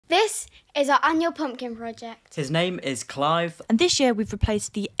This is our annual pumpkin project. His name is Clive. And this year we've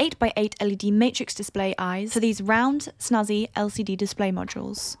replaced the 8x8 LED matrix display eyes for these round, snazzy LCD display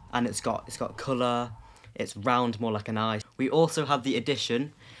modules. And it's got colour, it's round more like an eye. We also have the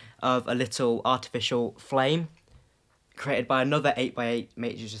addition of a little artificial flame created by another 8x8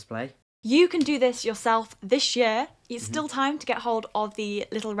 matrix display. You can do this yourself this year. It's still time to get hold of the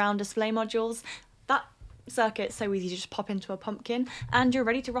little round display modules. That circuit's so easy to just pop into a pumpkin and you're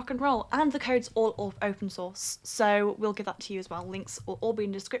ready to rock and roll. And the code's all open source, so we'll give that to you as well. Links will all be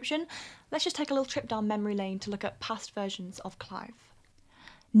in the description. Let's just take a little trip down memory lane to look at past versions of Clive.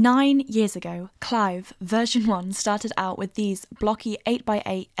 9 years ago, Clive version 1 started out with these blocky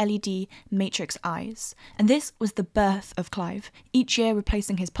 8x8 LED matrix eyes. And this was the birth of Clive, each year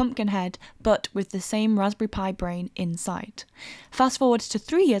replacing his pumpkin head, but with the same Raspberry Pi brain inside. Fast forward to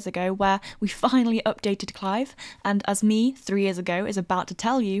 3 years ago, where we finally updated Clive, and as me, 3 years ago, is about to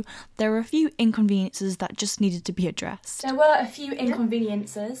tell you, there were a few inconveniences that just needed to be addressed. There were a few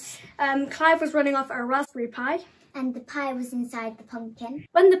inconveniences. Clive was running off a Raspberry Pi. And the Pi was inside the pumpkin.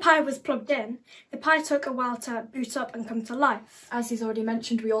 When the Pi was plugged in, the Pi took a while to boot up and come to life. As he's already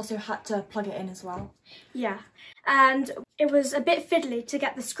mentioned, we also had to plug it in as well. Yeah, and it was a bit fiddly to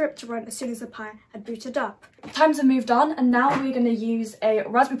get the script to run as soon as the Pi had booted up. Times have moved on, and now we're going to use a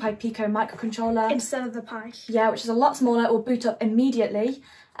Raspberry Pi Pico microcontroller. Instead of the Pi. Yeah, which is a lot smaller. It will boot up immediately,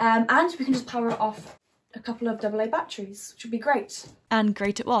 and we can just power it off a couple of AA batteries, which would be great. And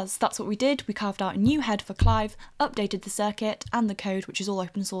great it was. That's what we did. We carved out a new head for Clive, updated the circuit and the code, which is all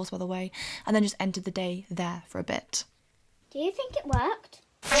open source by the way, and then just ended the day there for a bit. Do you think it worked?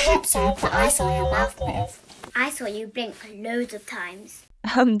 I hope so, but I saw your mouth move. I saw you blink loads of times.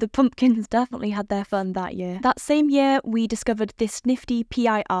 The pumpkins definitely had their fun that year. That same year, we discovered this nifty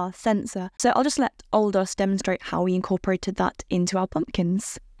PIR sensor. So I'll just let old us demonstrate how we incorporated that into our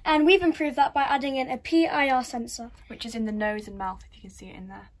pumpkins. And we've improved that by adding in a PIR sensor. Which is in the nose and mouth, if you can see it in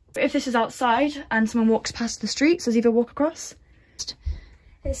there. If this is outside and someone walks past the street, so either walk across.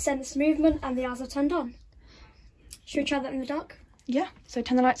 It sensed movement and the eyes are turned on. Should we try that in the dark? Yeah, so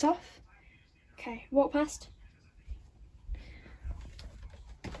turn the lights off. Okay, walk past.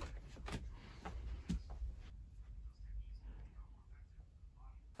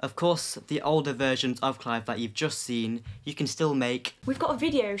 Of course, the older versions of Clive that you've just seen, you can still make. We've got a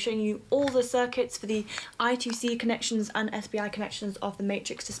video showing you all the circuits for the I2C connections and SPI connections of the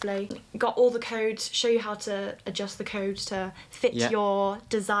matrix display. Got all the code, show you how to adjust the code to fit your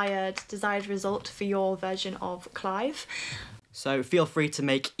desired result for your version of Clive. So feel free to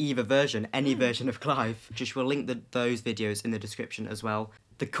make either version, any version of Clive. Just we'll link those videos in the description as well.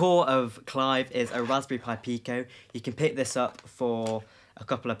 The core of Clive is a Raspberry Pi Pico. You can pick this up for a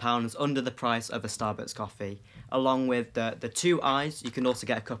couple of pounds under the price of a Starbucks coffee. Along with the two eyes, you can also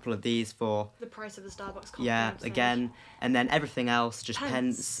get a couple of these for the price of the Starbucks coffee. Yeah, again, and then everything else just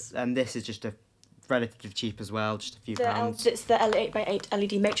pence, and this is just a relatively cheap as well, just a few pounds. It's the 8x8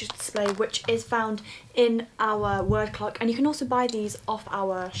 LED matrix display, which is found in our word clock, and you can also buy these off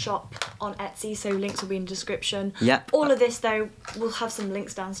our shop on Etsy, so links will be in the description. Yep. All of this though, we'll have some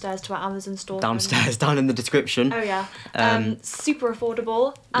links downstairs to our Amazon store. Downstairs, down in the description. Oh yeah. Super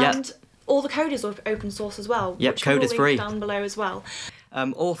affordable, and all the code is open source as well. Yep, which code is free. Down below as well.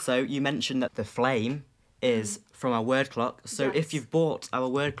 Also, you mentioned that the flame is from our word clock, so if you've bought our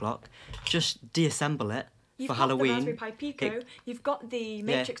word clock, just deassemble it for Halloween. You've got the Raspberry Pi Pico, you've got the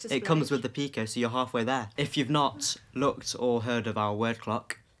matrix display. It comes with the Pico, so you're halfway there. If you've not looked or heard of our word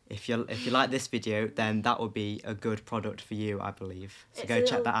clock, if you like this video, then that would be a good product for you, I believe. So go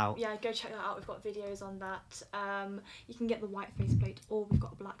check that out. Yeah, go check that out. We've got videos on that. You can get the white faceplate, or we've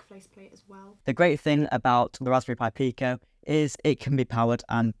got a black faceplate as well. The great thing about the Raspberry Pi Pico is it can be powered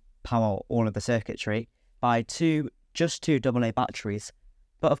and power all of the circuitry by just two AA batteries.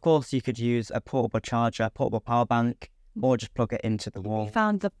 But of course, you could use a portable charger, portable power bank, or just plug it into the wall. We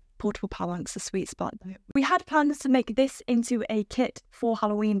found the portable power bank's the sweet spot though. We had plans to make this into a kit for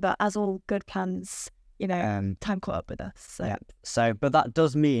Halloween, but as all good plans, you know, time caught up with us. So. Yeah. But that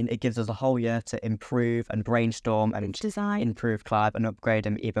does mean it gives us a whole year to improve and brainstorm and improve Clive and upgrade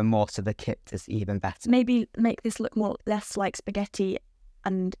him even more, so the kit is even better. Maybe make this look less like spaghetti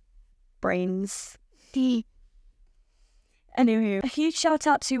and brains. Anywho, a huge shout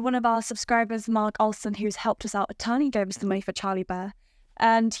out to one of our subscribers, Mark Olson, who's helped us out a ton. He gave us the money for Charlie Bear.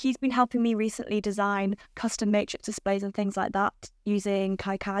 And he's been helping me recently design custom matrix displays and things like that using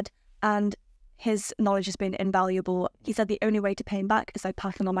KiCad. And his knowledge has been invaluable. He said the only way to pay him back is by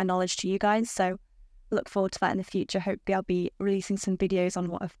passing on my knowledge to you guys. So look forward to that in the future. Hopefully I'll be releasing some videos on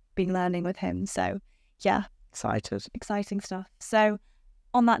what I've been learning with him. So yeah. Excited. Exciting stuff. So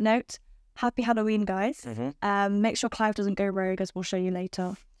on that note, happy Halloween, guys. Mm-hmm. Make sure Clive doesn't go rogue, as we'll show you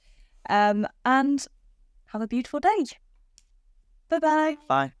later. And have a beautiful day. Bye-bye.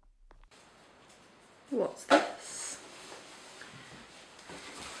 Bye. What's this?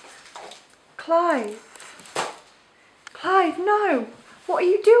 Clive! Clive, no! What are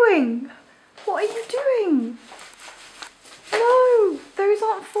you doing? What are you doing? No! Those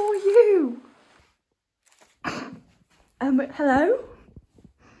aren't for you! Hello?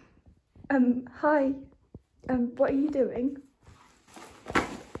 Hi. What are you doing?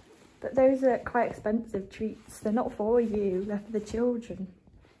 But those are quite expensive treats. They're not for you, they're for the children.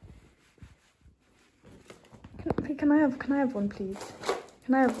 Can I have one, please?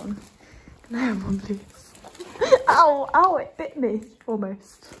 Can I have one? Can I have one, please? Ow! Ow! It bit me,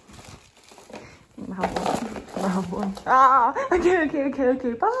 almost. Can I have one? Can I have one? Ah!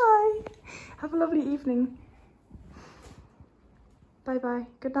 Okay. Bye! Have a lovely evening. Bye-bye.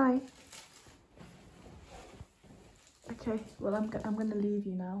 Good night. Okay, well, I'm gonna leave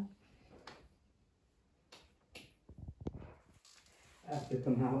you now. I have to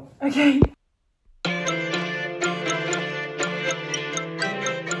come out. Okay.